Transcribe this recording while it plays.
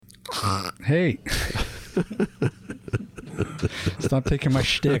Hey. Stop taking my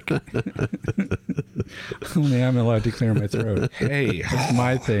shtick. Only I'm allowed to clear my throat. Hey. That's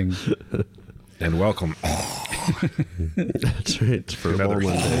my thing. And welcome. That's right. For Another a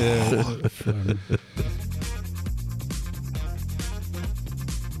moment. Yeah.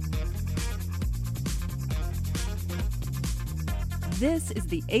 This is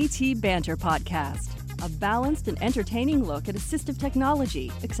the AT Banter Podcast, a balanced and entertaining look at assistive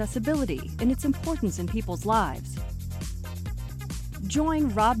technology, accessibility, and its importance in people's lives. Join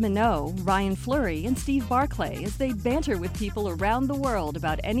Rob Minot, Ryan Fleury, and Steve Barclay as they banter with people around the world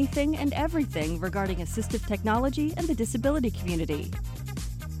about anything and everything regarding assistive technology and the disability community.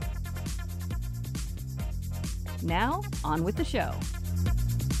 Now, on with the show.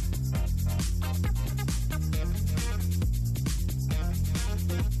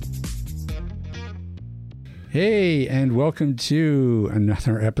 Hey, and welcome to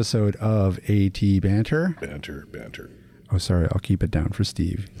another episode of AT Banter. Banter. Oh, sorry, I'll keep it down for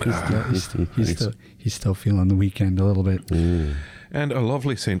Steve. He's still feeling the weekend a little bit. And a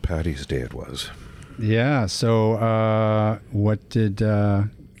lovely St. Paddy's Day it was. Yeah, so what did, you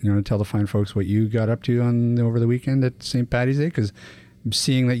know, tell the fine folks what you got up to over the weekend at St. Paddy's Day? Because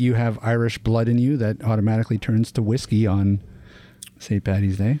seeing that you have Irish blood in you, that automatically turns to whiskey on St.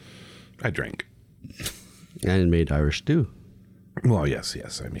 Paddy's Day. I drank. And made Irish stew. Well, yes,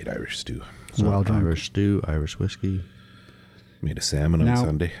 I made Irish stew. So Well drunk. Irish stew, Irish whiskey. Made a salmon on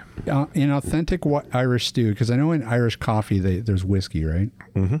Sunday. In authentic Irish stew, because I know in Irish coffee there's whiskey, right?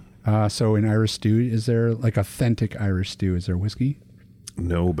 Mm-hmm. So in Irish stew, is there like authentic Irish stew? Is there whiskey?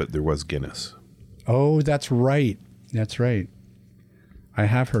 No, but there was Guinness. Oh, that's right. That's right. I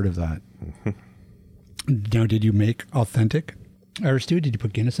have heard of that. Mm-hmm. Now, did you make authentic Irish stew? Did you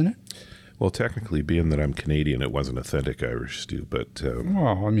put Guinness in it? Well, technically, being that I'm Canadian, it wasn't authentic Irish stew, but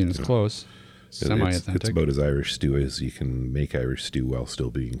Well, I mean, it's close. Semi-authentic. it's about as Irish stew as you can make Irish stew while still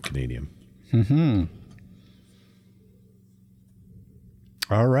being Canadian. Mm-hmm.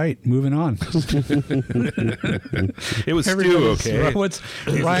 All right, moving on. It was stew, okay?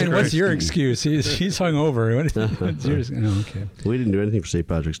 Ryan, what's your excuse? He's hungover. What's yours? Oh, okay. We didn't do anything for St.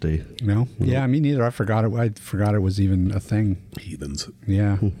 Patrick's Day. No? Yeah, me neither. I forgot it. I forgot it was even a thing. Heathens.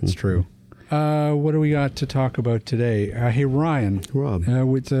 Yeah, it's true. What do we got to talk about today? Hey, Ryan. Rob.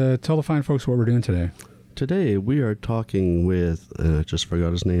 Tell the fine folks what we're doing today. Today we are talking with, just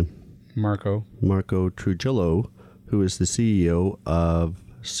forgot his name, Marco Trujillo, who is the CEO of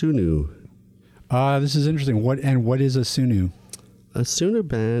Sunu. This is interesting. What is a Sunu? A Sunu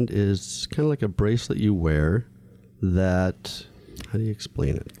band is kind of like a bracelet you wear that, how do you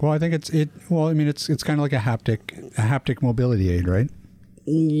explain it? Well, I think it's kind of like a haptic mobility aid, right?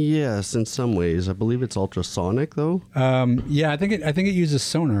 Yes, in some ways. I believe it's ultrasonic, though. Yeah, I think it uses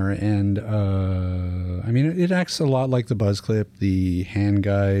sonar, and it acts a lot like the Buzz Clip, the hand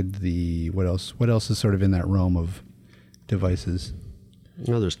guide, the what else? What else is sort of in that realm of devices?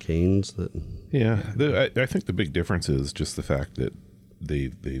 Oh, there's canes that. Yeah, I think the big difference is just the fact that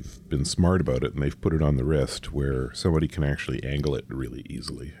they've been smart about it and they've put it on the wrist where somebody can actually angle it really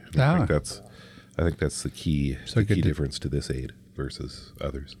easily. I think that's the key difference to this aid versus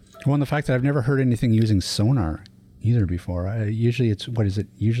others. Well, and the fact that I've never heard anything using sonar either before. Usually it's, what is it?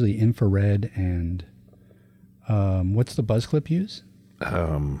 Usually infrared and what's the Buzz Clip use?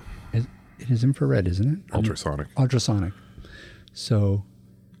 It is infrared, isn't it? Ultrasonic. Ultrasonic. So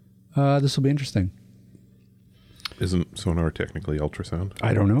this will be interesting. Isn't sonar technically ultrasound?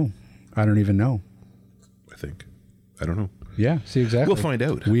 I don't know. I don't even know. I think. I don't know. Yeah, see, exactly. We'll find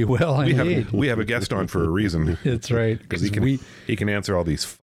out. We will. We have a guest on for a reason. That's right. Because he can answer all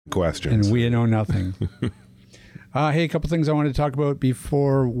these questions. And we know nothing. Hey, a couple things I wanted to talk about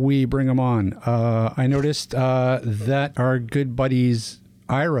before we bring them on. I noticed that our good buddies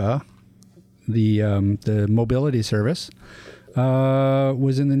Aira, the mobility service,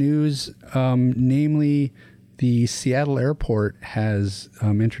 was in the news. Namely, the Seattle airport has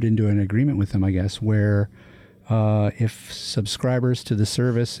entered into an agreement with them, I guess, where if subscribers to the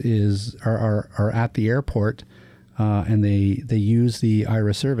service are at the airport and they use the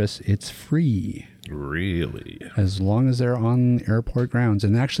Aira service, it's free. Really? As long as they're on airport grounds.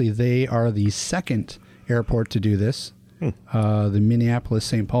 And actually, they are the second airport to do this. The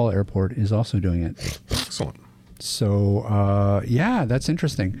Minneapolis-St. Paul airport is also doing it. Excellent. So, yeah, that's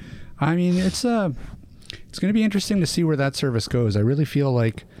interesting. I mean, it's going to be interesting to see where that service goes. I really feel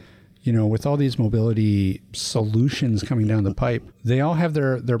like, you know, with all these mobility solutions coming down the pipe, they all have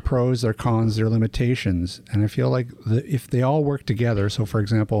their pros, their cons, their limitations. And I feel like if they all work together, so for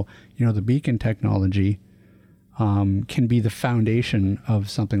example, you know, the beacon technology, can be the foundation of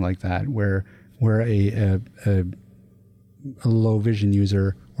something like that, where a low vision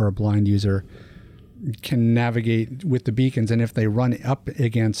user or a blind user can navigate with the beacons, and if they run up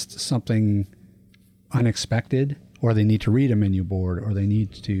against something unexpected, or they need to read a menu board, or they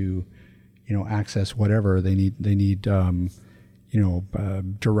need to, access whatever they need,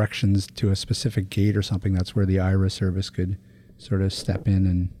 directions to a specific gate or something, that's where the Aira service could sort of step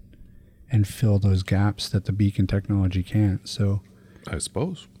in and fill those gaps that the beacon technology can't. So, I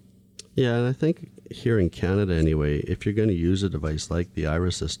suppose. Yeah, and I think here in Canada anyway, if you're going to use a device like the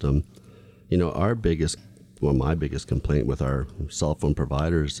Aira system, my biggest complaint with our cell phone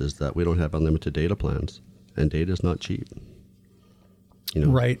providers is that we don't have unlimited data plans, and data is not cheap.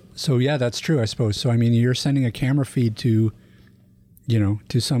 Right. So yeah, that's true, I suppose. So I mean, you're sending a camera feed to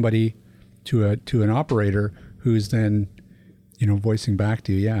somebody, to an operator who's then, voicing back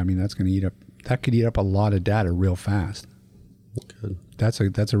to you. Yeah, I mean, that could eat up a lot of data real fast. Good. That's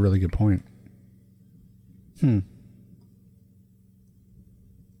a really good point.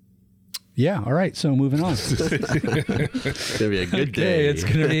 Yeah. All right. So moving on. It's gonna be a good day. It's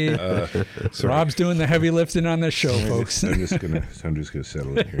gonna be. Rob's doing the heavy lifting on this show, folks. I'm just gonna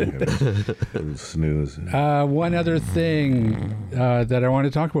settle in here. And have a little snooze. One other thing that I want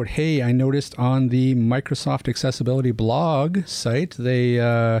to talk about. Hey, I noticed on the Microsoft Accessibility blog site, they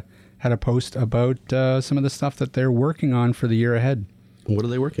had a post about some of the stuff that they're working on for the year ahead. What are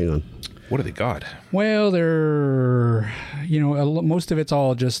they working on? What do they got? Well, they're, most of it's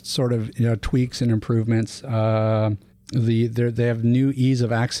all just sort of, tweaks and improvements. They have new ease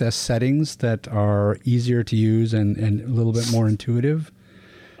of access settings that are easier to use and a little bit more intuitive.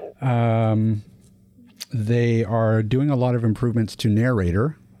 They are doing a lot of improvements to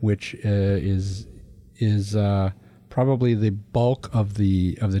Narrator, which is probably the bulk of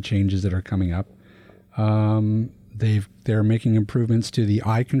the changes that are coming up. They're making improvements to the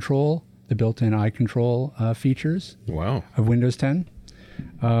eye control, the built-in eye control features. Wow. Of Windows 10.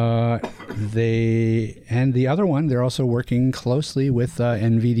 And the other one, they're also working closely with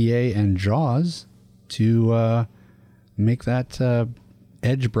NVDA and JAWS to make that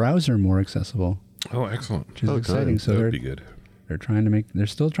Edge browser more accessible. Oh, excellent. Which is exciting. So that would be good. They're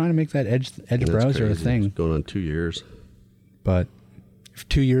still trying to make that Edge browser a thing. It's going on 2 years. But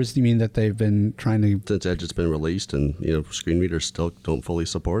 2 years, you mean that they've been trying to... Since Edge has been released, and screen readers still don't fully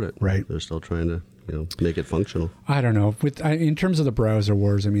support it. Right. They're still trying to make it functional. I don't know. In terms of the browser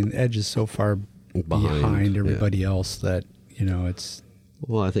wars, I mean, Edge is so far behind everybody else that it's...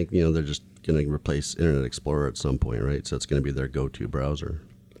 Well, I think they're just going to replace Internet Explorer at some point, right? So it's going to be their go-to browser.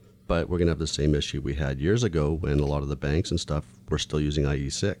 But we're going to have the same issue we had years ago when a lot of the banks and stuff were still using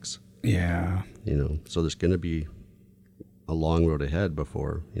IE6. Yeah. So there's going to be a long road ahead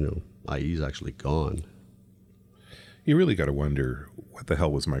before, IE is actually gone. You really got to wonder what the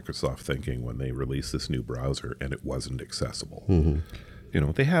hell was Microsoft thinking when they released this new browser and it wasn't accessible.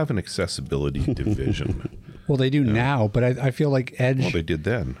 Mm-hmm. They have an accessibility division. Well, they do now, but I feel like Edge... Well, they did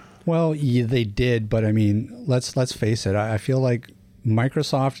then. Well, yeah, they did, but I mean, let's face it. I feel like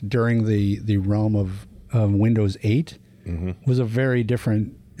Microsoft during the realm of Windows 8 was a very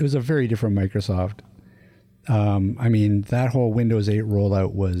different Microsoft. I mean, that whole Windows 8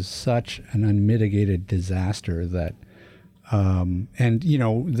 rollout was such an unmitigated disaster that,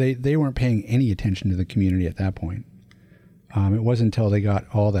 they weren't paying any attention to the community at that point. It wasn't until they got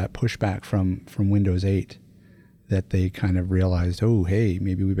all that pushback from Windows 8 that they kind of realized, oh, hey,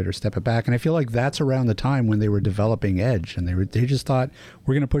 maybe we better step it back. And I feel like that's around the time when they were developing Edge, and they just thought,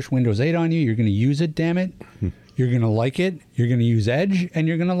 we're going to push Windows 8 on you. You're going to use it, damn it. You're going to like it. You're going to use Edge, and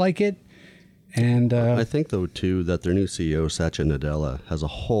you're going to like it. And I think, though, too, that their new CEO, Satya Nadella, has a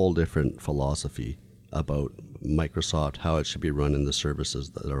whole different philosophy about Microsoft, how it should be run in the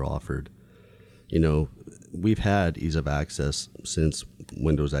services that are offered. We've had ease of access since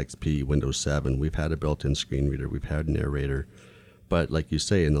Windows XP, Windows 7. We've had a built-in screen reader. We've had Narrator. But like you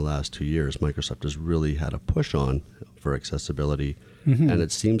say, in the last 2 years, Microsoft has really had a push on for accessibility. Mm-hmm. And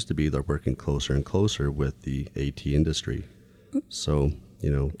it seems to be they're working closer and closer with the AT industry. So,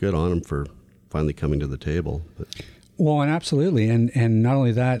 good on them for finally coming to the table. Well, and absolutely. And not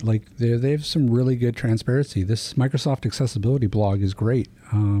only that, like they have some really good transparency. This Microsoft Accessibility blog is great.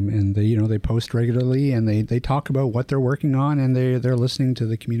 And they post regularly, and they talk about what they're working on, and they're listening to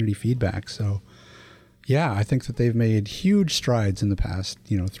the community feedback. So yeah, I think that they've made huge strides in the past,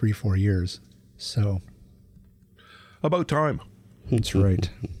 3-4 years. So about time. That's right.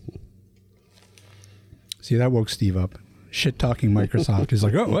 See, that woke Steve up. Shit talking Microsoft. He's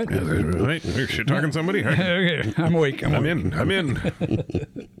like, oh, what? Right. You're shit talking somebody? Okay, I'm awake. I'm in.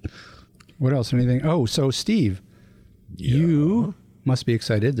 What else? Anything? Oh, so Steve, you must be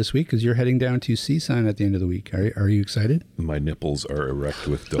excited this week because you're heading down to CSUN at the end of the week. Are you excited? My nipples are erect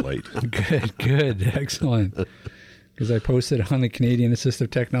with delight. Good. Excellent. Because I posted on the Canadian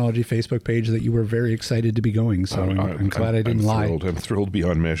Assistive Technology Facebook page that you were very excited to be going. So I'm glad I didn't lie. I'm thrilled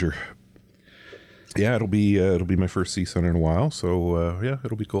beyond measure. Yeah, it'll be my first CSUN in a while. So yeah,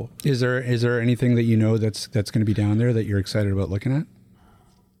 it'll be cool. Is there anything that you know that's going to be down there that you're excited about looking at?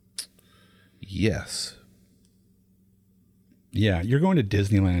 Yes. Yeah, you're going to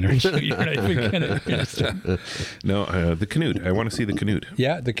Disneyland, aren't you? You're not even gonna. No, the Canute. I want to see the Canute.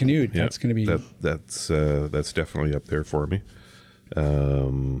 Yeah, the Canute. Yeah, that's going to be. That's definitely up there for me.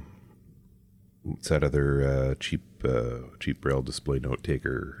 What's that other cheap Braille display note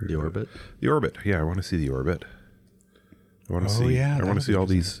taker? The Orbit. The Orbit. Yeah, I want to see the Orbit. I want to see. Yeah, I want to see all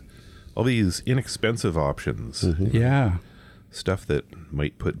these inexpensive options. Mm-hmm. Yeah. Stuff that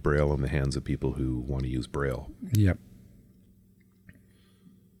might put Braille in the hands of people who want to use Braille. Yep.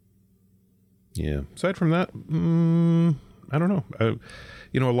 Yeah. Aside from that, I don't know.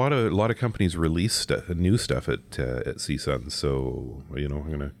 A lot of companies release new stuff at CSUN, so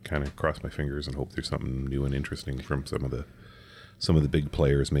I'm gonna kind of cross my fingers and hope there's something new and interesting from some of the big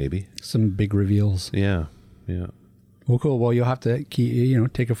players, maybe some big reveals. Yeah. Well, cool. Well, you'll have to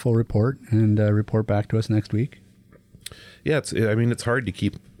take a full report and report back to us next week. Yeah, it's hard to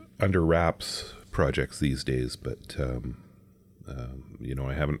keep under wraps projects these days, but.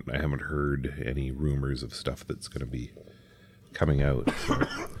 I haven't heard any rumors of stuff that's going to be coming out. So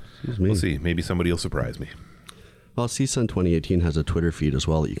we'll see. Maybe somebody will surprise me. Well, CSUN 2018 has a Twitter feed as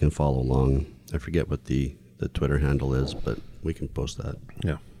well that you can follow along. I forget what the Twitter handle is, but we can post that.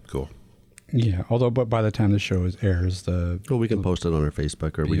 Yeah, cool. Yeah, but by the time the show airs, we can post it on our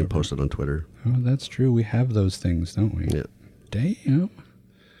Facebook or we can post it on Twitter. Oh, that's true. We have those things, don't we? Yeah. Damn.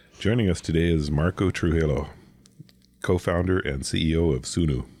 Joining us today is Marco Trujillo, co-founder and CEO of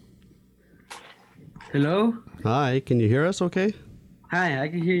Sunu. Hello? Hi, can you hear us okay? Hi, I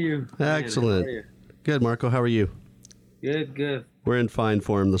can hear you. Excellent. Man, good, Marco. How are you? Good. We're in fine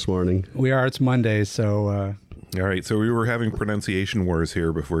form this morning. We are. It's Monday, so... All right, so we were having pronunciation wars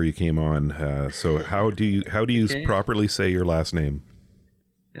here before you came on. So how do you properly say your last name?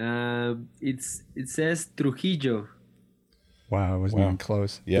 It says Trujillo. Wow, I wasn't even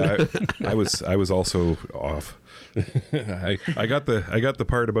close. Yeah, I was also off. I got the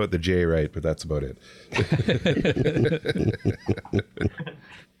part about the J right, but that's about it.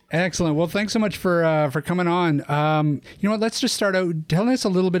 Excellent. Well, thanks so much for coming on. You know what? Let's just start out telling us a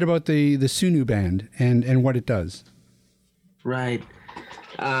little bit about the Sunu band and what it does. Right.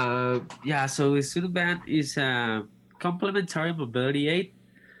 So the Sunu band is a complementary mobility aid.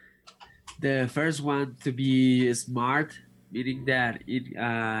 The first one to be smart, meaning that it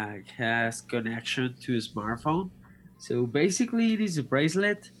has connection to a smartphone. So basically, it is a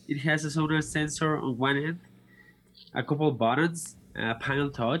bracelet. It has a sonar sensor on one end, a couple buttons, panel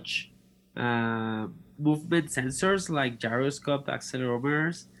touch, movement sensors like gyroscope,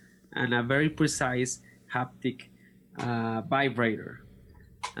 accelerometers, and a very precise haptic vibrator.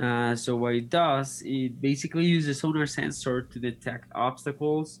 So what it does, it basically uses a sonar sensor to detect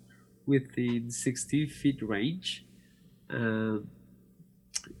obstacles within 60 feet range. The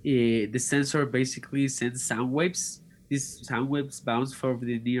sensor basically sends sound waves. These sound waves bounce from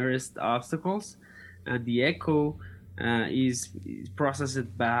the nearest obstacles, and the echo is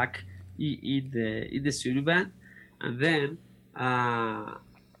processed back in the Sunu band, and then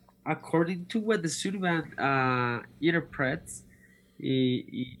according to what the Sunu band interprets,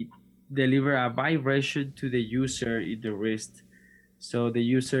 it delivers a vibration to the user in the wrist, so the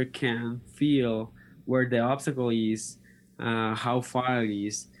user can feel where the obstacle is, how far it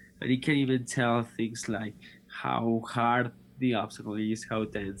is, and it can even tell things like how hard the obstacle is, how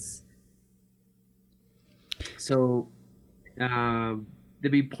dense. So the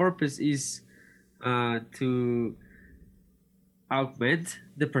main purpose is to augment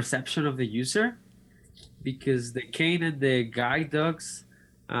the perception of the user, because the cane and the guide dogs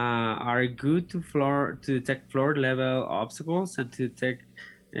are good to detect floor level obstacles and to detect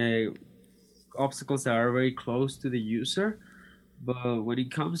obstacles that are very close to the user. But when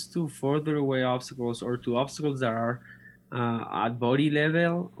it comes to further away obstacles or to obstacles that are at body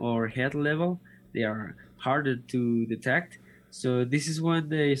level or head level, they are harder to detect. So this is when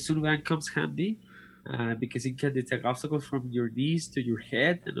the Sunu band comes handy, because it can detect obstacles from your knees to your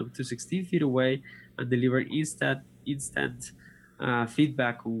head and up to 16 feet away and deliver instant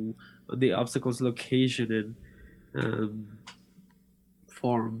feedback on the obstacle's location and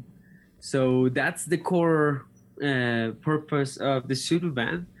form. So that's the core purpose of the Sunu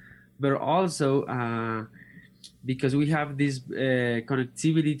band. but also because we have this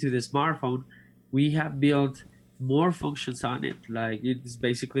connectivity to the smartphone, we have built more functions on it. Like it's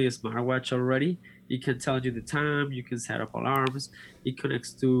basically a smartwatch already. It can tell you the time, you can set up alarms, it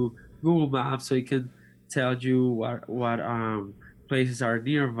connects to Google Maps, so it can tell you what places are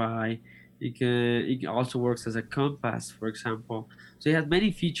nearby. It also works as a compass, for example. So it has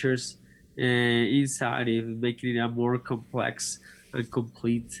many features inside it, making it a more complex and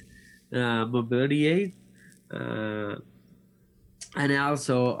complete mobility aid. And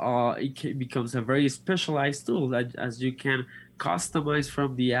also becomes a very specialized tool that, as you can customize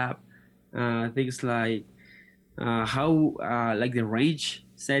from the app things like how like the range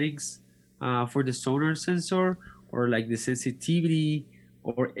settings for the sonar sensor, or like the sensitivity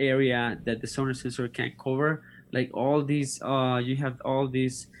or area that the sonar sensor can cover. Like all these you have all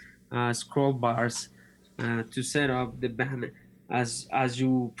these scroll bars to set up the band as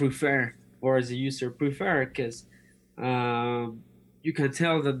you prefer, or as a user prefer, because you can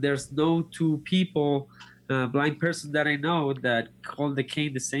tell that there's no two people, blind person that I know, that hold the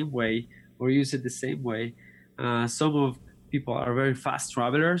cane the same way or use it the same way. Some of people are very fast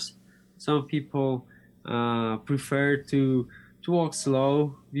travelers. Some people prefer to walk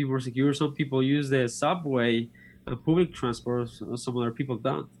slow, be more secure. Some people use the subway and public transport. Some other people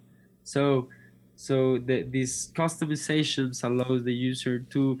don't. So these customizations allows the user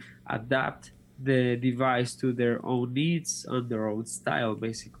to adapt the device to their own needs and their own style,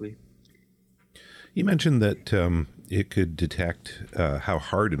 basically. You mentioned that it could detect how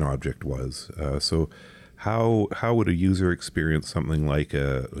hard an object was. So how would a user experience something like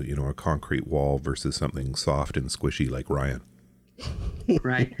a concrete wall versus something soft and squishy like Ryan?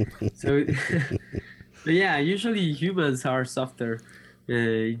 Right. So yeah, usually humans are softer.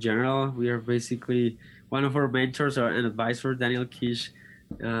 In general, we are basically, one of our mentors and advisor, Daniel Kish.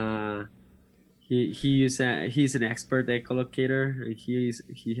 He's an expert echolocator.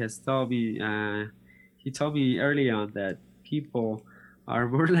 He has told me he told me early on that people are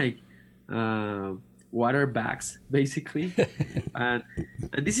more like water bags, basically. and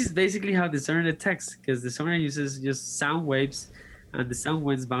this is basically how the sonar detects, because the sonar uses just sound waves, and the sound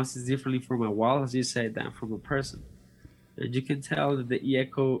waves bounces differently from a wall, as you said, than from a person. And you can tell that the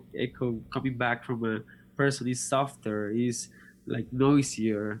echo coming back from a person is softer, is like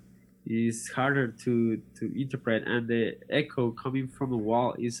noisier, is harder to interpret, and the echo coming from a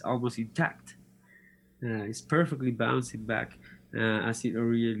wall is almost intact. It's perfectly bouncing back as it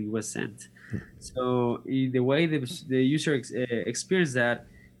originally was sent. So in the way the user experience that,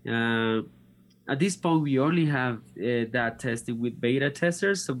 at this point we only have that testing with beta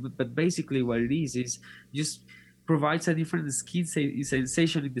testers. So, but basically what it is just provides a different skin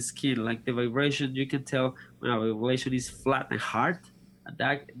sensation in the skin, like the vibration. You can tell when a vibration is flat and hard,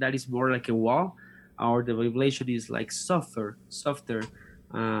 that is more like a wall, or the vibration is like softer,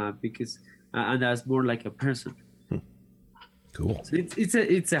 because and that's more like a person. Cool. So it's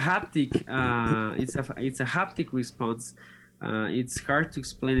a haptic it's a haptic response. It's hard to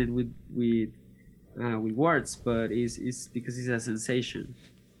explain it with words, but it's because it's a sensation.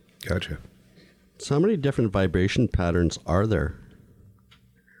 Gotcha. So how many different vibration patterns are there?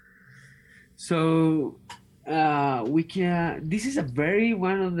 So we can. This is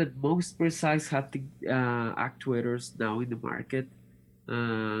one of the most precise haptic actuators now in the market.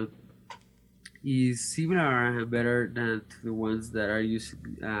 Is similar and better than to the ones that are using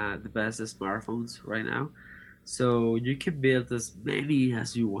the best smartphones right now. So you can build as many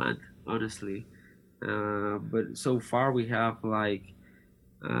as you want, honestly. But so far we have like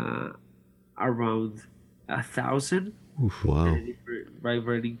around 1,000 Wow.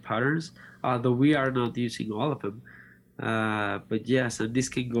 vibrating patterns, although we are not using all of them. But yes, and this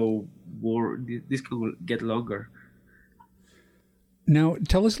can go more. This can get longer. Now,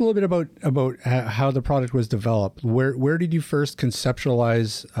 tell us a little bit about how the product was developed. Where did you first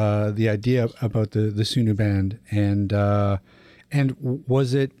conceptualize the idea about the Sunu band, and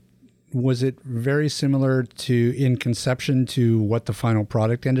was it very similar in conception to what the final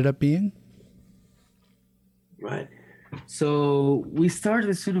product ended up being? Right. So we started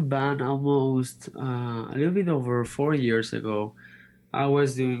the Sunu band almost a little bit over 4 years ago. I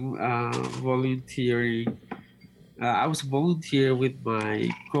was doing volunteering. I was volunteer with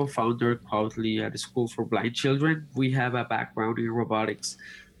my co-founder, Quietly, at the School for Blind Children. We have a background in robotics.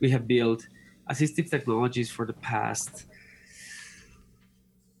 We have built assistive technologies for the past,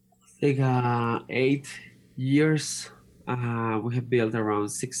 I think, 8 years. We have built around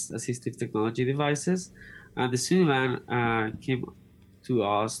 6 assistive technology devices. The Sunu band came to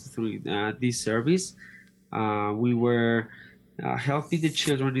us through this service. We were helping the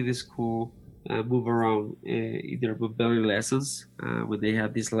children in the school move around in their mobility lessons when they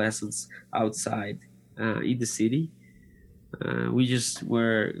have these lessons outside in the city. We just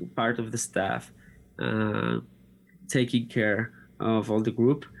were part of the staff taking care of all the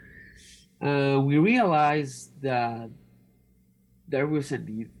group. We realized that there was a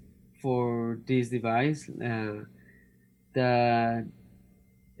need for this device. That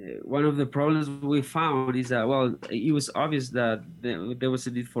one of the problems we found is that, well, it was obvious that there was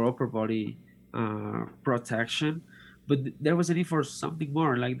a need for upper body protection, but there was a need for something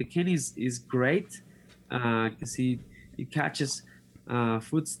more. Like the cane is great because it catches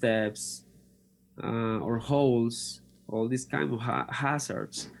footsteps or holes, all these kind of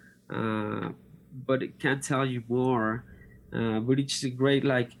hazards, but it can't tell you more. But it's a great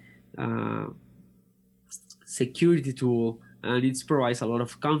security tool, and it provides a lot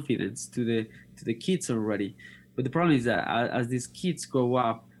of confidence to the kids already. But the problem is that as these kids grow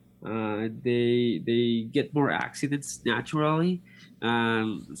up, they get more accidents naturally.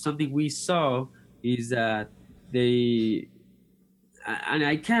 Something we saw is that they, and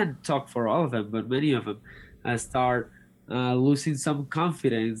I can't talk for all of them, but many of them start losing some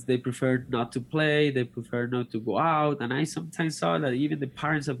confidence. They prefer not to play, they prefer not to go out, and I sometimes saw that even the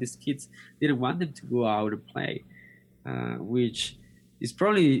parents of these kids didn't want them to go out and play, which is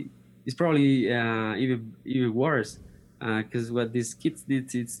probably even worse, because what these kids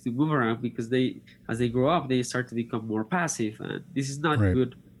need is to move around, because as they grow up they start to become more passive, and this is not right.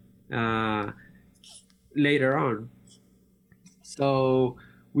 good later on. So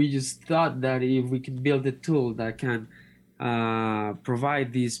we just thought that if we can build a tool that can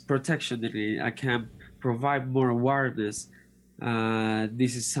provide this protection, that I can provide more awareness,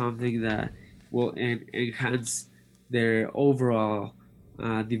 this is something that will enhance their overall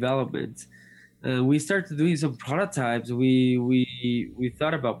development. We started doing some prototypes. We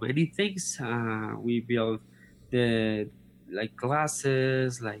thought about many things. We built the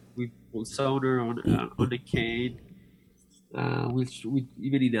glasses, we put sonar on the cane, which we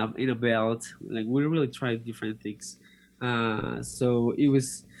even in a belt. We really tried different things. So it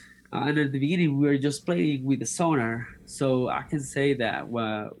was, and at the beginning we were just playing with the sonar. So I can say that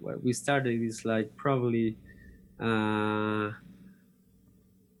what we started is probably 20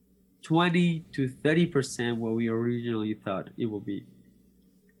 to 30% what we originally thought it would be.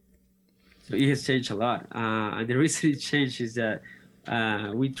 So it has changed a lot. And the reason it changed is that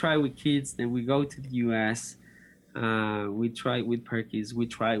we try with kids, then we go to the US, we try with Perkins, we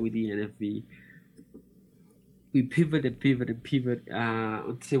try with the NFV. We pivot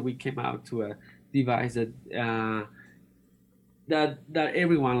until we came out to a device that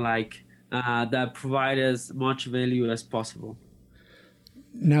everyone that provide as much value as possible.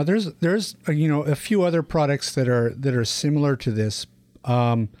 Now there's a few other products that are similar to this,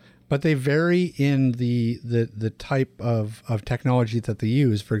 but they vary in the type of technology that they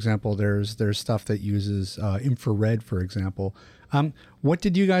use. For example, there's stuff that uses infrared, for example. What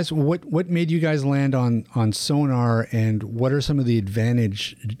made you guys land on sonar, and what are some of the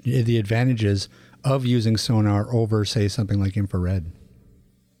advantages of using sonar over, say, something like infrared?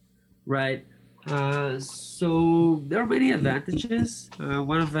 Right. So there are many advantages.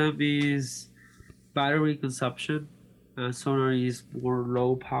 One of them is battery consumption. Sonar is more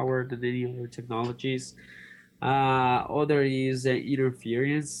low power than any other technologies. Other is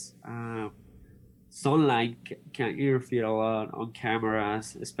interference. Sunlight can interfere a lot on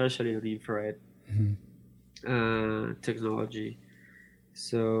cameras, especially on infrared technology.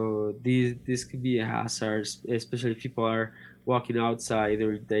 So this could be a hazard, especially if people are walking outside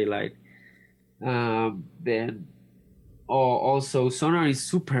during daylight. Then also sonar is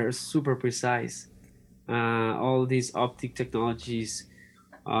super precise. All these optic technologies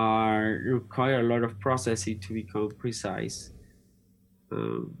require a lot of processing to become precise.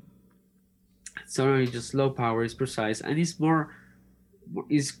 Sonar is just low power, is precise, and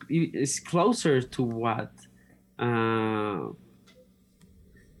it's closer to what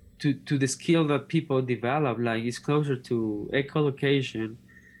to the skill that people develop. It's closer to echolocation.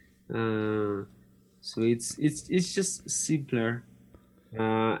 So it's just simpler.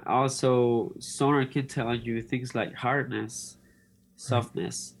 Also, sonar can tell you things like hardness,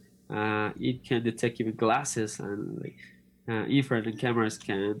 softness. It can detect even glasses, and infrared cameras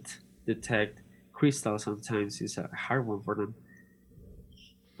can't detect crystal. Sometimes it's a hard one for them.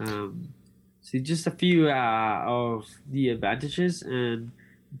 So just a few of the advantages, and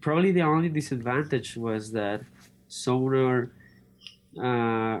probably the only disadvantage was that sonar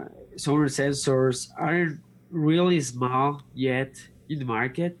sensors aren't really small yet in the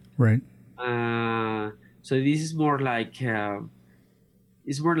market. Right. So this is more like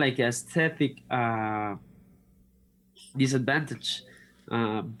aesthetic disadvantage,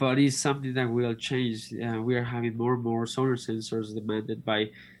 but it's something that will change. We are having more and more sonar sensors demanded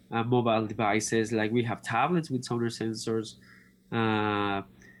by mobile devices. Like we have tablets with sonar sensors, and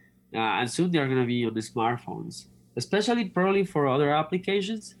soon they're going to be on the smartphones, especially probably for other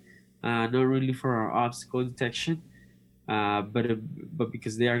applications, not really for our obstacle detection, but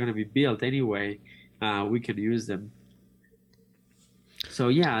because they are going to be built anyway, we can use them. So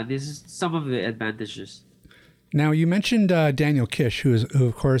yeah, this is some of the advantages. Now you mentioned Daniel Kish, who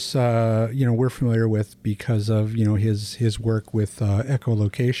of course we're familiar with because of his work with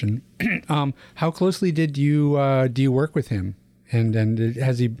echolocation. How closely did you do you work with him, and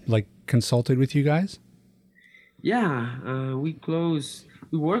has he like consulted with you guys? Yeah, we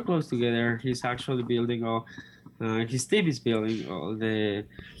work close together. He's actually building all. His team is building all the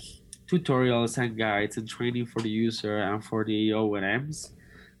tutorials and guides and training for the user and for the O&Ms.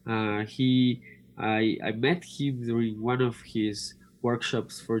 I met him during one of his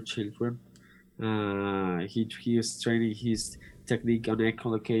workshops for children. He was training his technique on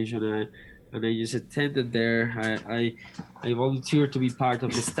echolocation, and I just attended there. I volunteered to be part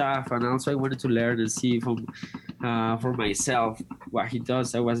of the staff, and also I wanted to learn and see for myself what he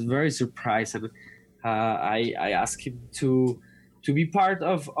does. I was very surprised, and I asked him to be part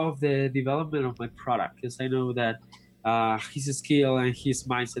of the development of my product, because I know that his skill and his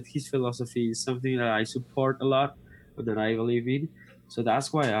mindset, his philosophy is something that I support a lot and that I believe in. So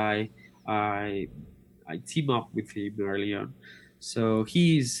that's why I team up with him early on. So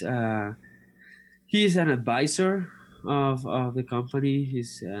he's an advisor of the company.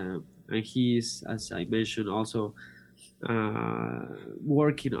 And he's, as I mentioned, also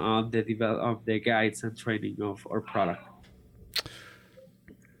working on the guides and training of our product.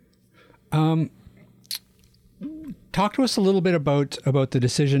 Talk to us a little bit about the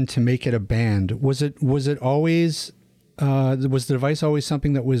decision to make it a band. Was it always was the device always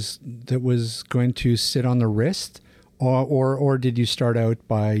something that was going to sit on the wrist, or did you start out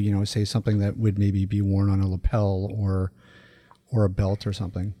by say something that would maybe be worn on a lapel or a belt or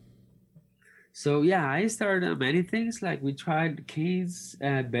something? So yeah, I started on many things. Like we tried canes,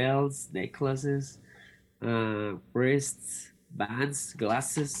 belts, necklaces, wrists, bands,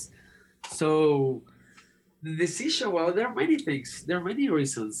 glasses. So the decision, well, there are many things. There are many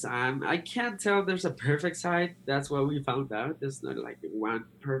reasons. And I can't tell there's a perfect side. That's what we found out. There's not like one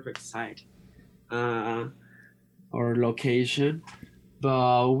perfect side or location.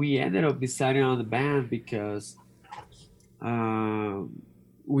 But we ended up deciding on the band because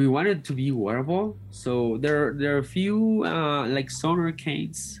we wanted to be wearable. So there are a few like sonar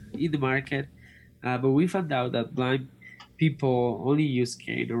canes in the market. But we found out that blind people only use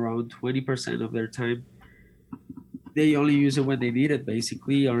cane around 20% of their time. They only use it when they need it,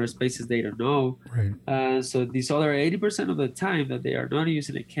 basically, or spaces they don't know. Right. So this other 80% of the time that they are not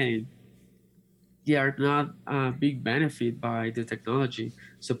using a cane, they are not a big benefit by the technology.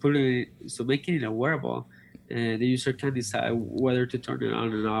 So making it a wearable, the user can decide whether to turn it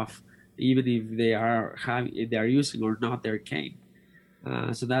on and off, even if they are using or not their cane.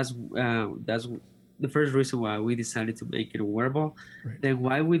 So that's the first reason why we decided to make it a wearable. Right. Then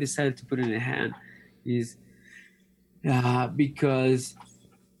why we decided to put it in a hand is because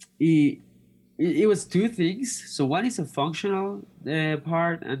it was two things. So one is a functional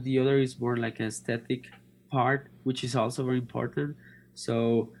part, and the other is more like an aesthetic part, which is also very important.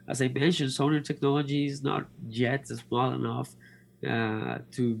 So as I mentioned, sonar technology is not yet small enough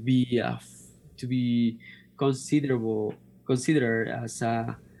to be considered as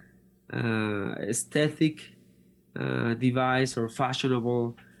a aesthetic device or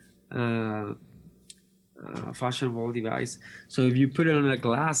fashionable device. So if you put it on the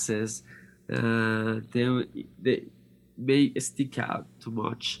glasses, they may stick out too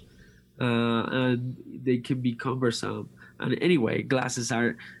much, and they can be cumbersome. And anyway, glasses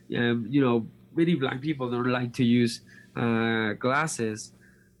are, many blind people don't like to use glasses,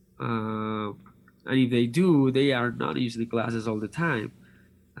 and if they do, they are not using glasses all the time.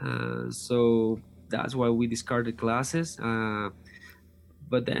 So that's why we discarded glasses.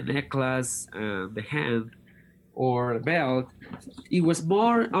 But the necklace, the hand, or the belt, it was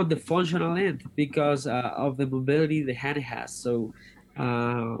more on the functional end because of the mobility the hand has. So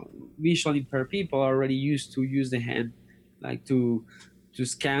visually impaired people are already used to use the hand, like to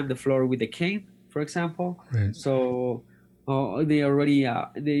scan the floor with a cane, for example. Right. So they already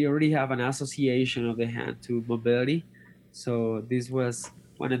have an association of the hand to mobility. So this was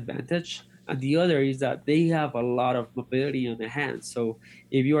one advantage. and the other is that they have a lot of mobility on the hand. So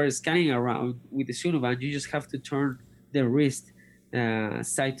if you are scanning around with the Sunoband, you just have to turn the wrist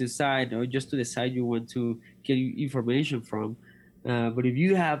side to side, or just to the side you want to get information from. But if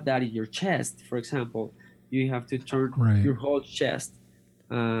you have that in your chest, for example, you have to turn your whole chest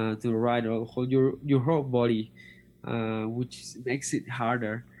to the right, or hold your whole body, which makes it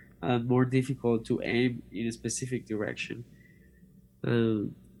harder and more difficult to aim in a specific direction.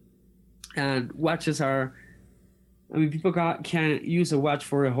 And watches are, I mean, people can use a watch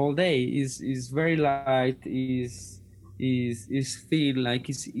for a whole day. Is very light, is thin, like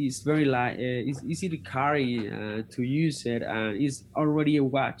it's very light, it's easy to carry, to use it, and it's already a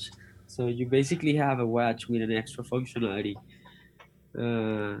watch. So you basically have a watch with an extra functionality,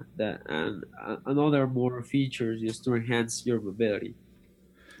 that and another more features just to enhance your mobility.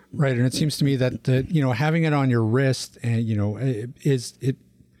 Right, and it seems to me that having it on your wrist, and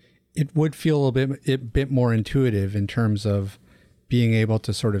it would feel a bit more intuitive in terms of being able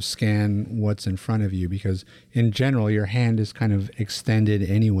to sort of scan what's in front of you, because in general your hand is kind of extended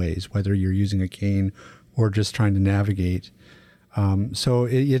anyways, whether you're using a cane or just trying to navigate. So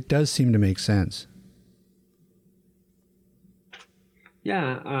it does seem to make sense.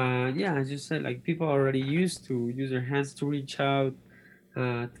 Yeah, as you said, like people are already used to use their hands to reach out,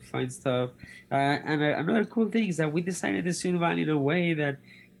 to find stuff. And another cool thing is that we designed the Sunoband in a way that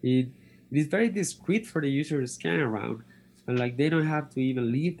it is very discreet for the user to scan around. And like they don't have to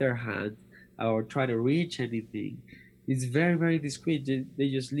even leave their hand or try to reach anything. It's very, very discreet. They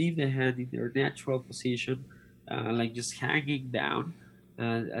just leave the hand in their natural position, like just hanging down,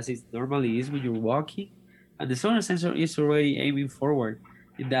 as it normally is when you're walking. And the sonar sensor is already aiming forward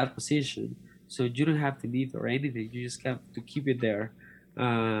in that position. So you don't have to leave or anything. You just have to keep it there,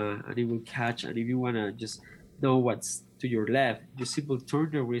 and it will catch. And if you want to just know what's to your left, you simply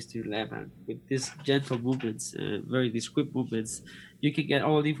turn your wrist to your left, and with these gentle movements, very discreet movements, you can get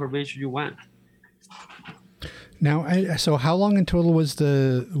all the information you want. Now, so how long in total was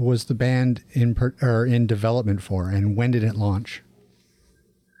the band in development for, and when did it launch?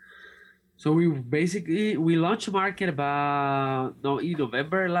 So we launched the market in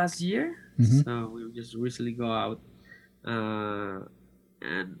November last year. Mm-hmm. So we just recently go out, and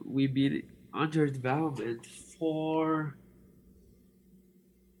we've been under development for,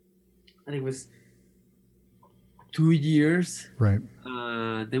 I think it was 2 years. Right.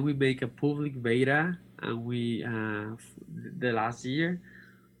 Then we make a public beta, and the last year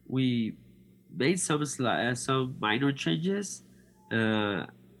we made some minor changes,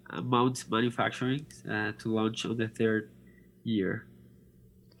 mount manufacturing, to launch on the 3rd year.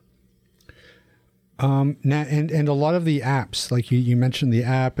 Now, and a lot of the apps, like you mentioned the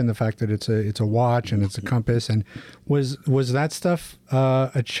app and the fact that it's a watch and it's a compass, and was that stuff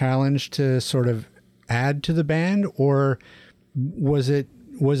a challenge to sort of add to the band, or was it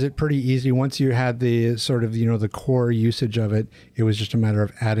pretty easy once you had the sort of the core usage of it? It was just a matter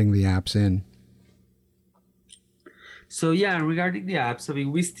of adding the apps in. So yeah, regarding the apps, I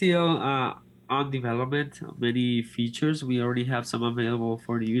mean, we still on development of many features. We already have some available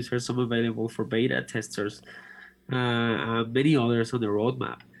for the users, some available for beta testers, many others on the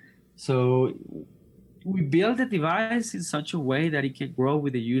roadmap. So we build the device in such a way that it can grow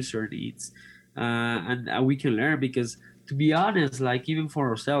with the user needs, and we can learn, because to be honest, like even for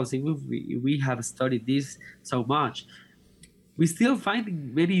ourselves, even if we have studied this so much, we still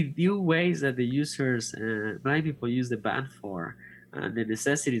find many new ways that the users, blind people, use the band for, and the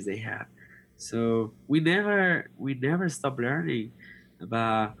necessities they have. So we never stop learning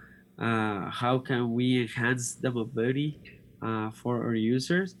about how can we enhance the mobility for our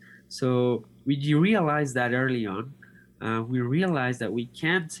users. So we realized that early on. We realized that we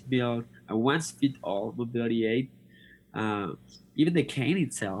can't build a one-fit-all mobility aid. Even the cane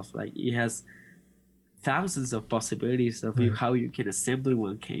itself, like it has thousands of possibilities of how you can assemble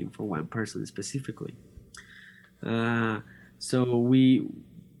one cane for one person specifically. So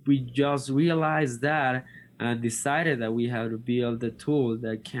we just realized that and decided that we have to build a tool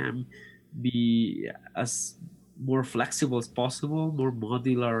that can be as more flexible as possible, more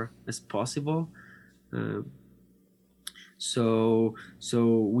modular as possible. So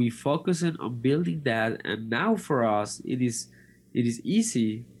we focus on building that, and now for us it is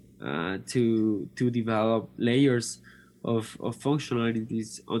easy to develop layers of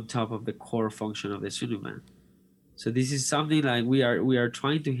functionalities on top of the core function of the Sunoband. So this is something like we are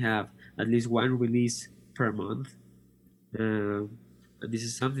trying to have at least one release per month. And this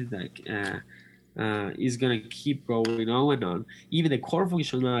is something that is going to keep going on and on. Even the core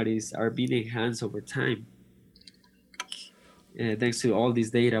functionalities are being enhanced over time. thanks to all this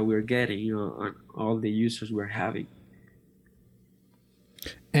data we're getting, on all the users we're having.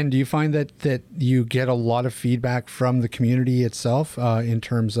 And do you find that you get a lot of feedback from the community itself in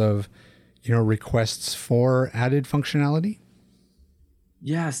terms of, requests for added functionality?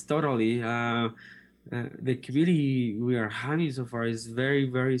 Yes, totally. The community we are having so far is very,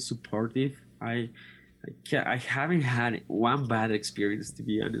 very supportive. I haven't had one bad experience, to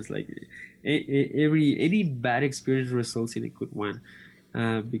be honest. Like any bad experience results in a good one,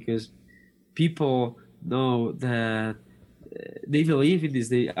 because people know that they believe in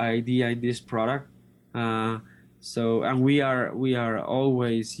this idea, in this product. So, and we are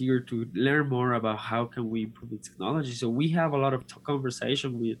always eager to learn more about how can we improve the technology. So we have a lot of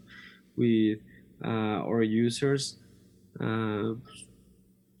conversation with our users, and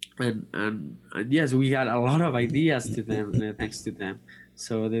yes, we had a lot of ideas to them, thanks to them.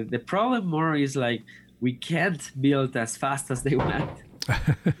 So the problem more is like we can't build as fast as they want.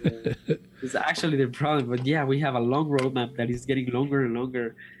 It's actually the problem. But yeah, we have a long roadmap that is getting longer and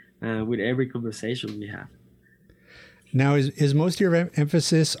longer with every conversation we have. Now, is most of your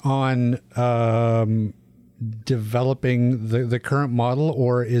emphasis on developing the current model,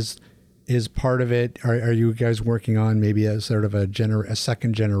 or is part of it? Are you guys working on maybe a sort of a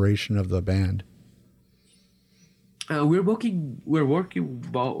second generation of the band? We're working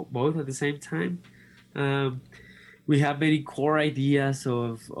both at the same time. We have many core ideas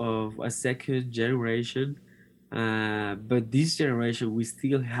of a second generation, but this generation we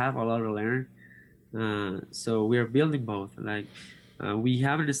still have a lot to learn. So we are building both. Like we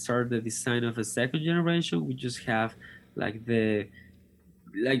haven't started the design of a second generation. We just have like the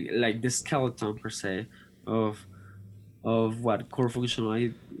skeleton per se of what core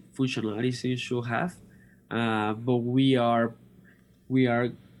functionalities you should have. But we are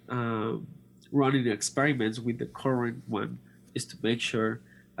running experiments with the current one, is to make sure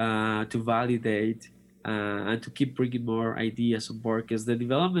to validate and to keep bringing more ideas on board, because the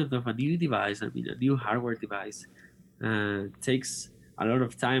development of a new device, a new hardware device, takes a lot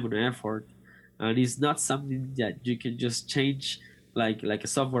of time and effort, and it's not something that you can just change like a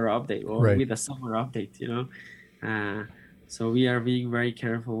software update or right. with a software update, so we are being very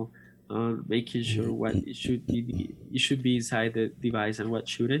careful on making sure what it should be inside the device and what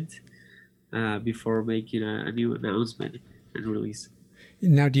shouldn't, before making a new announcement and release.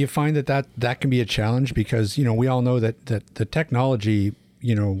 Now, do you find that can be a challenge? Because, we all know that the technology,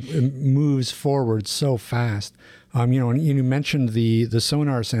 moves forward so fast. And you mentioned the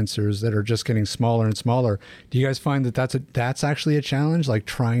sonar sensors that are just getting smaller and smaller. Do you guys find that's actually a challenge, like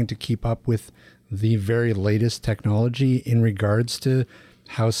trying to keep up with the very latest technology in regards to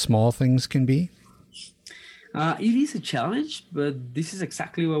how small things can be? It is a challenge, but this is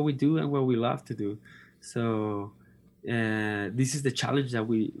exactly what we do and what we love to do. So this is the challenge that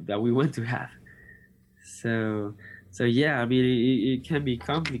we want to have. So yeah, it can be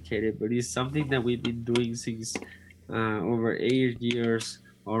complicated, but it's something that we've been doing since over 8 years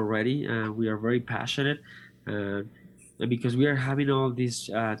already. We are very passionate, and because we are having all this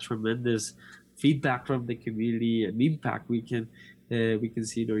tremendous feedback from the community and impact, we can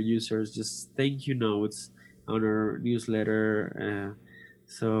see in our users just thank you notes on our newsletter.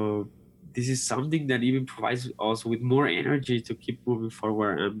 So this is something that even provides us with more energy to keep moving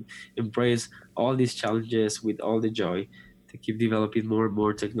forward and embrace all these challenges with all the joy, to keep developing more and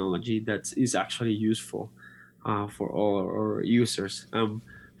more technology that is actually useful for all our users,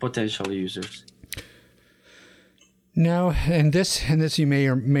 potential users. Now, and this you may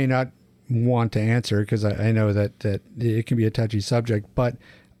or may not want to answer, because I know that it can be a touchy subject, but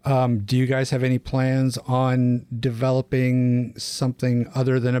do you guys have any plans on developing something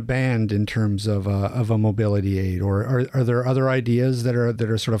other than a band in terms of a mobility aid, or are there other ideas that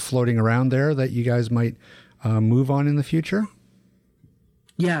are sort of floating around there that you guys might move on in the future?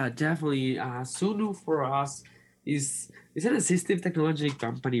 Yeah, definitely. Sunu for us is an assistive technology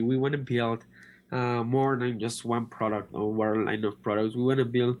company. We want to build more than just one product or one line of products. We want to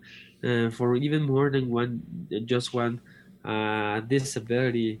build for even more than one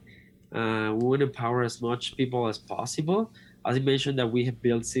disability. We want to empower as much people as possible. As I mentioned, that we have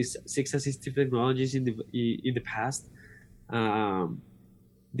built six assistive technologies in the past.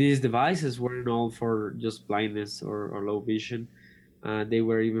 These devices weren't all for just blindness or low vision. They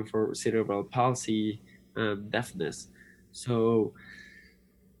were even for cerebral palsy and deafness. So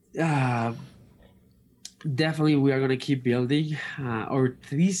definitely we are going to keep building. Our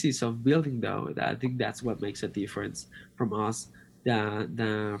thesis of building, though, I think that's what makes a difference from us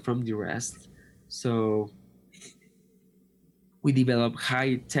from the rest. So we develop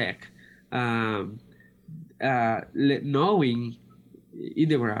high-tech knowing in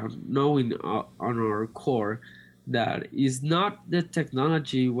the ground, knowing on our core that is not the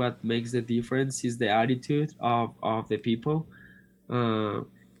technology what makes the difference, is the attitude of the people.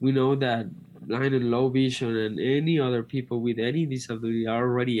 We know that blind and low vision and any other people with any disability are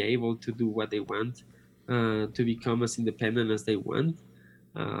already able to do what they want, to become as independent as they want.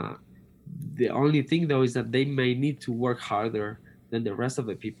 The only thing though is that they may need to work harder than the rest of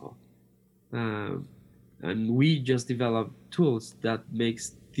the people. And we just develop tools that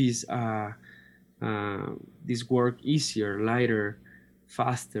makes this work easier, lighter,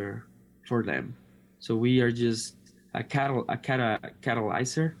 faster for them. So we are just a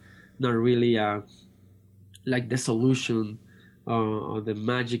catalyzer, not really like the solution or the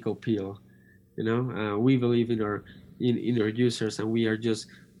magical pill. We believe in our users, and we are just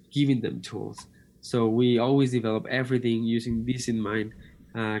giving them tools. So we always develop everything using this in mind,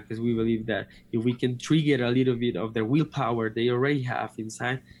 because we believe that if we can trigger a little bit of the willpower they already have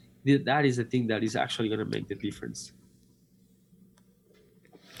inside, that is the thing that is actually going to make the difference.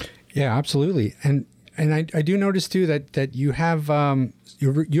 Yeah, absolutely. And I do notice too that you have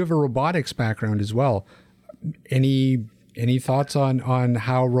you have a robotics background as well. Any thoughts on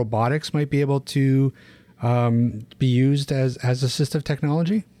how robotics might be able to be used as assistive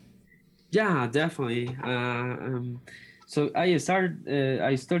technology? Yeah, definitely. So I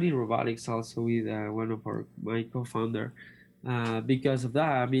studied robotics also with one of my co-founder. Because of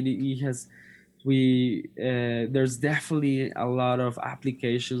that, I mean, there's definitely a lot of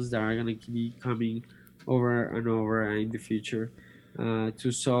applications that are going to be coming over and over in the future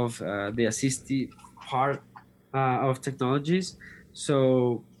to solve the assistive part of technologies.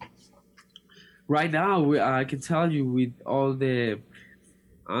 So right now, I can tell you, with all the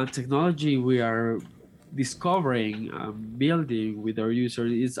technology we are discovering, building with our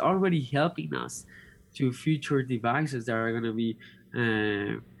users, it's already helping us to future devices that are going to be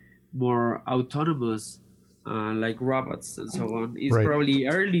more autonomous, like robots and so on. It's probably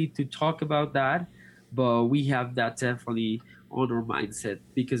early to talk about that, but we have that definitely on our mindset,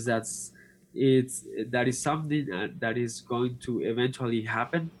 because that is something that is going to eventually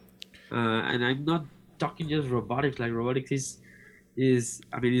happen. And I'm not talking just robotics. Like robotics is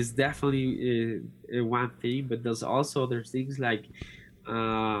I mean, it's definitely one thing, but there's also other things like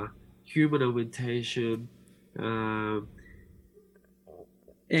human augmentation,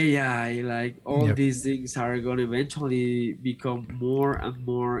 AI, like all these things are going to eventually become more and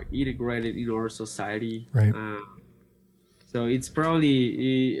more integrated in our society. Right. So it's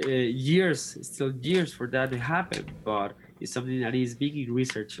probably still years for that to happen, but it's something that is being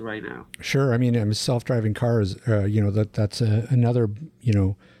researched right now. Sure. I mean, self-driving cars, that's another,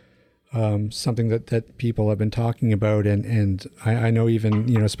 something that people have been talking about, and I know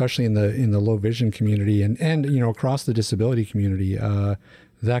even, especially in the low vision community and across the disability community,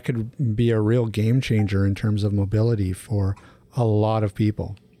 that could be a real game changer in terms of mobility for a lot of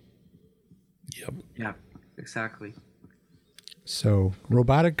people. Yep. Yeah, exactly. So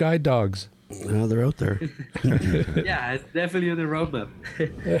robotic guide dogs. Well, they're out there. Yeah, it's definitely on the roadmap.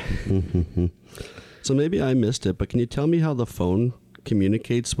 So maybe I missed it, but can you tell me how the phone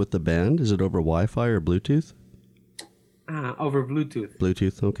communicates with the band? Is it over Wi-Fi or Bluetooth? Over Bluetooth.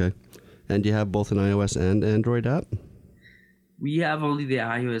 Bluetooth, okay. And do you have both an iOS and Android app? We have only the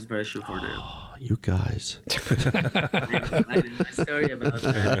iOS version for now. Oh, you guys. Sorry about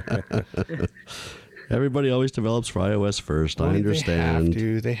that. Everybody always develops for iOS first. I understand.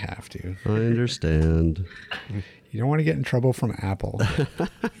 They have to. I understand. You don't want to get in trouble from Apple.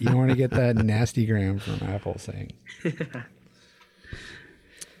 You don't want to get that nasty gram from Apple saying.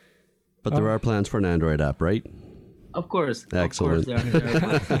 But there are plans for an Android app, right? Of course. Excellent. Of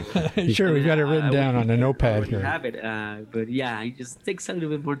course, sure, we've got it written down on a notepad here. Have it, but yeah, it just takes a little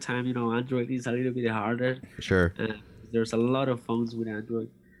bit more time. Android is a little bit harder. Sure. There's a lot of phones with Android.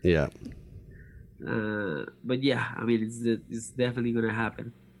 Yeah. But yeah, I mean, it's definitely going to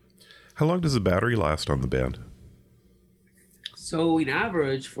happen. How long does the battery last on the band? So in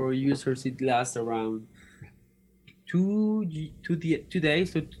average for users, it lasts around 2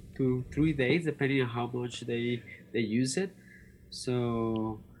 days to 3 days, depending on how much they use it.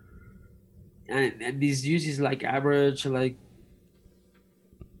 So, and this use is like average, like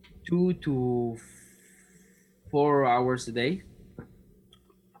 2 to 4 hours a day,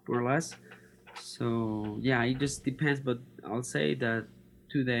 more or less. So yeah, it just depends, but I'll say that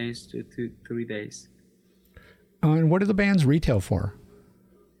 2 days to 3 days. And what do the bands retail for?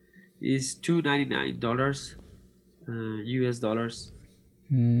 It's $299 US dollars.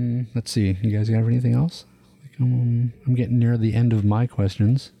 Let's see. You guys have anything else? I'm getting near the end of my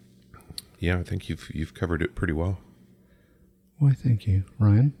questions. Yeah, I think you've covered it pretty well. Why, thank you,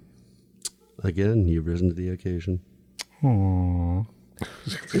 Ryan. Again, you've risen to the occasion. Aww.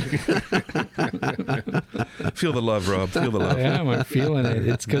 Feel the love, Rob. Feel the love. I am. I'm feeling it.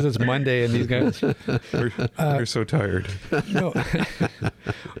 It's because it's Monday and these guys. We're so tired. No.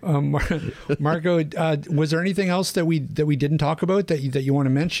 Marco, was there anything else that we didn't talk about that you want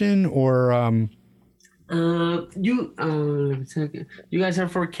to mention, or? You guys are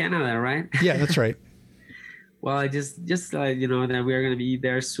for Canada, right? Yeah, that's right. Well, I just you know that we are gonna be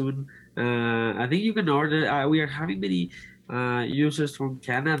there soon. I think you can order. We are having many users from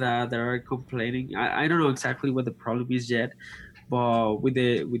Canada that are complaining. I don't know exactly what the problem is yet, but with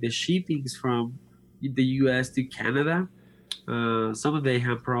the shippings from the US to Canada, some of them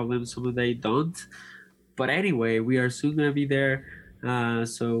have problems, some of them don't. But anyway, we are soon gonna be there,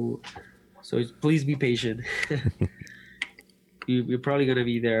 so please be patient. We're probably gonna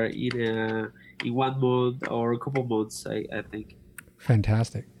be there in 1 month or a couple months, I think.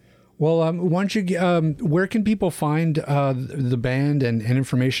 Fantastic. Well, why don't you? Where can people find the band and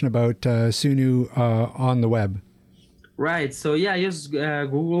information about Sunu on the web? Right. So yeah, just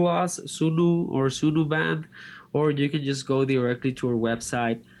Google us, Sunu or Sunu Band, or you can just go directly to our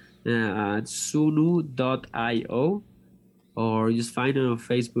website at sunu.io, or just find it on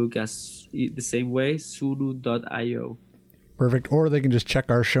Facebook as the same way, sunu.io. Perfect. Or they can just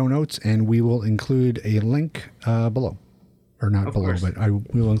check our show notes, and we will include a link below. Or not Of below, course. but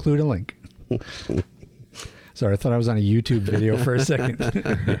we will include a link. Sorry, I thought I was on a YouTube video for a second.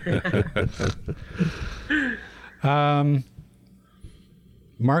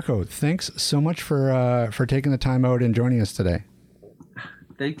 Marco, thanks so much for taking the time out and joining us today.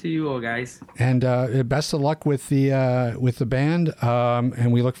 Thank you all, guys. And best of luck with the band.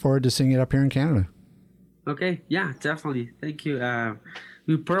 And we look forward to seeing it up here in Canada. Okay. Yeah, definitely. Thank you.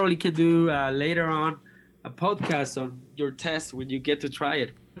 We probably can do later on a podcast on your test when you get to try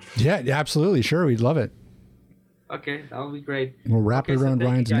it. Yeah, absolutely. Sure. We'd love it. Okay, that would be great. We'll wrap it around thank you,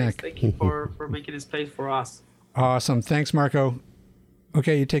 Ryan's guys. neck. Thank you for making this space for us. Awesome. Thanks, Marco.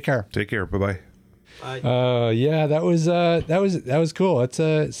 Okay, you take care. Take care. Bye-bye. Bye. Yeah, that was cool. It's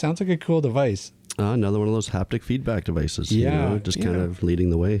sounds like a cool device. Another one of those haptic feedback devices. Yeah, just yeah. kind of leading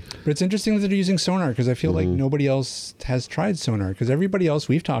the way. But it's interesting that they're using sonar, because I feel like nobody else has tried sonar, because everybody else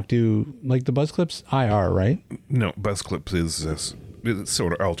we've talked to, like the BuzzClips IR, right? No, BuzzClips is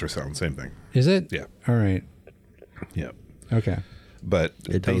sort of ultrasound, same thing. Is it? Yeah. All right. Yeah. Okay. But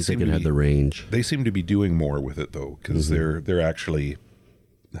It they doesn't seem think it to had be- the range. They seem to be doing more with it though, because they're actually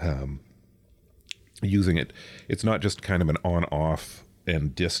using it. It's not just kind of an on-off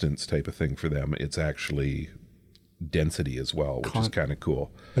and distance type of thing for them. It's actually density as well, which is kind of cool.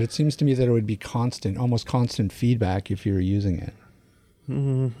 But it seems to me that it would be almost constant feedback if you were using it.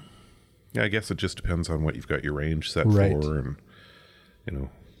 Yeah, I guess it just depends on what you've got your range set Right. for, and you know.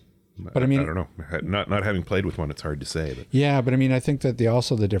 But I mean, I don't know. Not having played with one, it's hard to say. But yeah, but I mean, I think that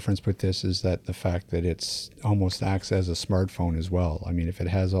the difference with this is that the fact that it's almost acts as a smartphone as well. I mean, if it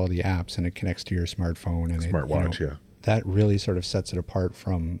has all the apps and it connects to your smartphone and smartwatch, yeah. that really sort of sets it apart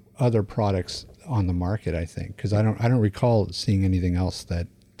from other products on the market, I think, because I don't recall seeing anything else that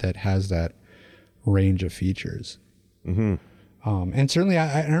has that range of features. Mm-hmm. And certainly,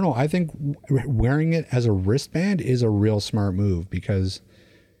 I don't know. I think wearing it as a wristband is a real smart move, because,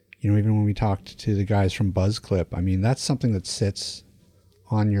 you know, even when we talked to the guys from BuzzClip, I mean, that's something that sits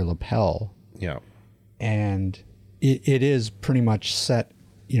on your lapel, yeah, and it is pretty much set,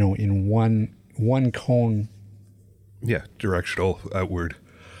 you know, in one cone. yeah, directional outward.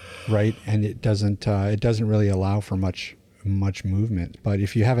 Right, and it doesn't really allow for much movement. But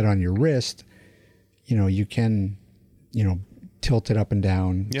if you have it on your wrist, you know, you can, you know, tilt it up and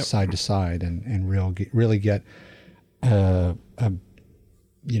down, Yep. side to side, and really get a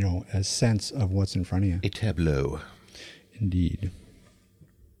sense of what's in front of you. A tableau. Indeed.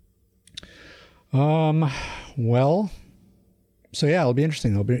 Well, so yeah, it'll be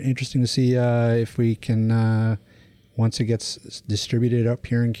interesting. It'll be interesting to see if we can. Once it gets distributed up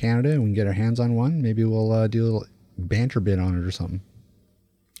here in Canada and we can get our hands on one, maybe we'll do a little banter bit on it or something.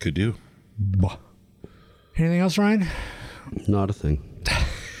 Could do. Bah. Anything else, Ryan? Not a thing.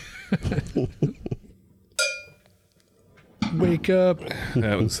 Wake up.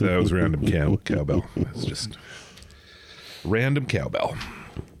 That was random cowbell. That's just random cowbell.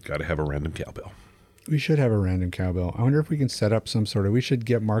 Got to have a random cowbell. We should have a random cowbell. I wonder if we can set up some sort of... We should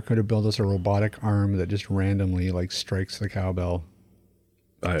get Marco to build us a robotic arm that just randomly, like, strikes the cowbell.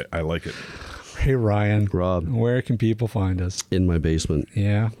 I like it. right, Ryan. Rob. Where can people find us? In my basement.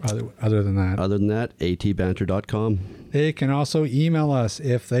 Yeah, other than that. Other than that, atbanter.com. They can also email us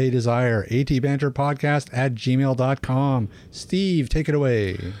if they desire. atbanterpodcast@gmail.com. Steve, take it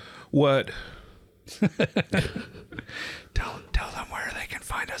away. What? Tell them where they can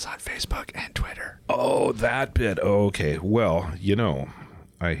find us on Facebook and Twitter. Oh, that bit. Okay. Well,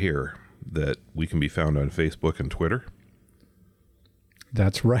 I hear that we can be found on Facebook and Twitter.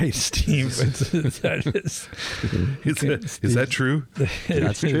 That's right, Steve. Is that true?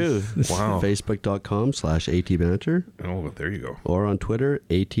 That's true. Wow. Facebook.com/atbanter. Oh, there you go. Or on Twitter,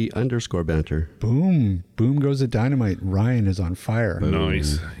 AT_banter. Boom. Boom goes the dynamite. Ryan is on fire.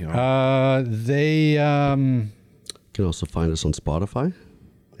 Nice. They You can also find us on Spotify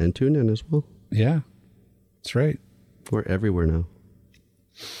and TuneIn as well. Yeah, that's right. We're everywhere now.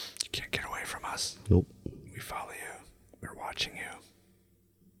 You can't get away from us. Nope. We follow you. We're watching you.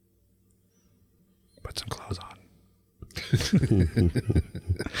 Put some clothes on.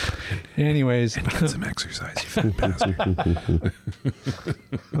 Anyways. And get some exercise, you fat bastard.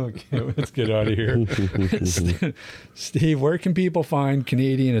 Okay, let's get out of here. Steve, where can people find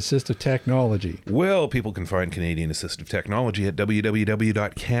Canadian Assistive Technology? Well, people can find Canadian Assistive Technology at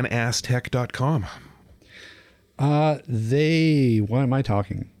www.canastech.com. Why am I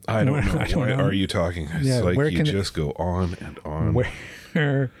talking? I don't know. Why are you talking? It's like you just go on and on.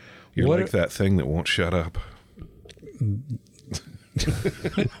 You're like that thing that won't shut up.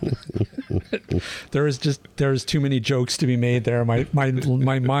 There's too many jokes to be made there. My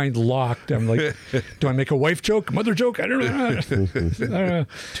mind locked. I'm like, do I make a wife joke, mother joke? I don't know.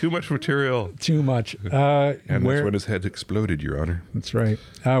 Too much material. Too much. And that's when his head exploded, Your Honor. That's right.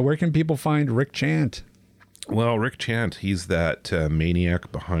 Where can people find Rick Chant? Well, Rick Chant, he's that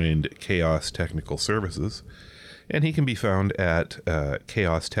maniac behind Chaos Technical Services. And he can be found at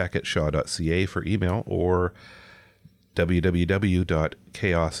chaostech@shaw.ca for email or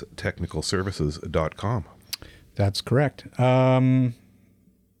www.chaostechnicalservices.com. That's correct. And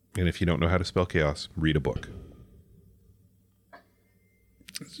if you don't know how to spell chaos, read a book.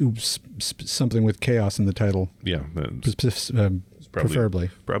 Oops, something with chaos in the title. Yeah. Preferably.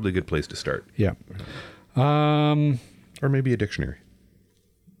 Probably a good place to start. Yeah. Or maybe a dictionary.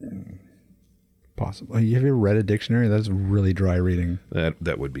 Possible. Have you ever read a dictionary? That's really dry reading.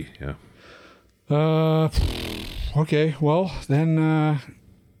 That would be, yeah. Okay, well, then I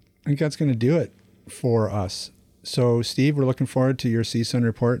think that's going to do it for us. So, Steve, we're looking forward to your CSUN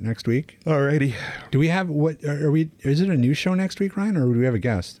report next week. Alrighty. Do we have is it a new show next week, Ryan, or do we have a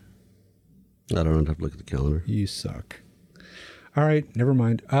guest? I don't have to look at the calendar. You suck. All right, never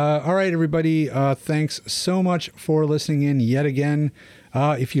mind. All right, everybody, thanks so much for listening in yet again.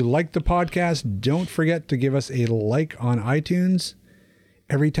 If you like the podcast, don't forget to give us a like on iTunes.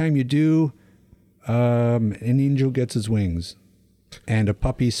 Every time you do, an angel gets his wings, and a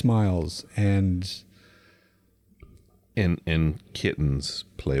puppy smiles, and kittens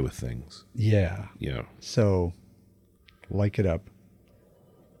play with things. Yeah. Yeah. So, like it up.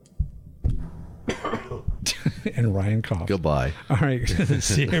 And Ryan coughed. Goodbye. All right.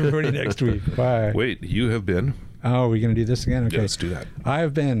 See everybody next week. Bye. Wait, you have been? Oh, are we going to do this again? Okay. Yeah, let's do that. I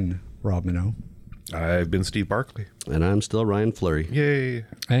have been Rob Minot. I've been Steve Barclay. And I'm still Ryan Fleury. Yay.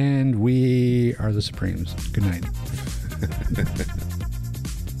 And we are the Supremes. Good night.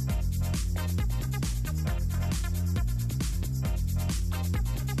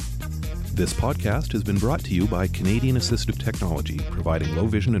 This podcast has been brought to you by Canadian Assistive Technology, providing low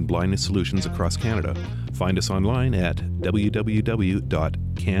vision and blindness solutions across Canada. Find us online at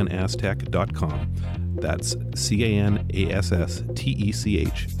www.canastech.com. That's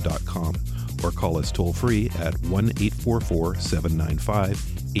CANASSTECH.com. Or call us toll free at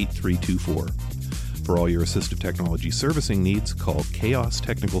 1-844-795-8324. For all your assistive technology servicing needs, call Chaos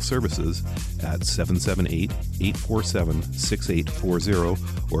Technical Services at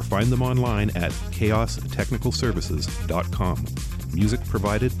 778-847-6840 or find them online at chaostechnicalservices.com. Music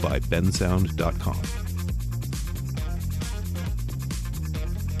provided by bensound.com.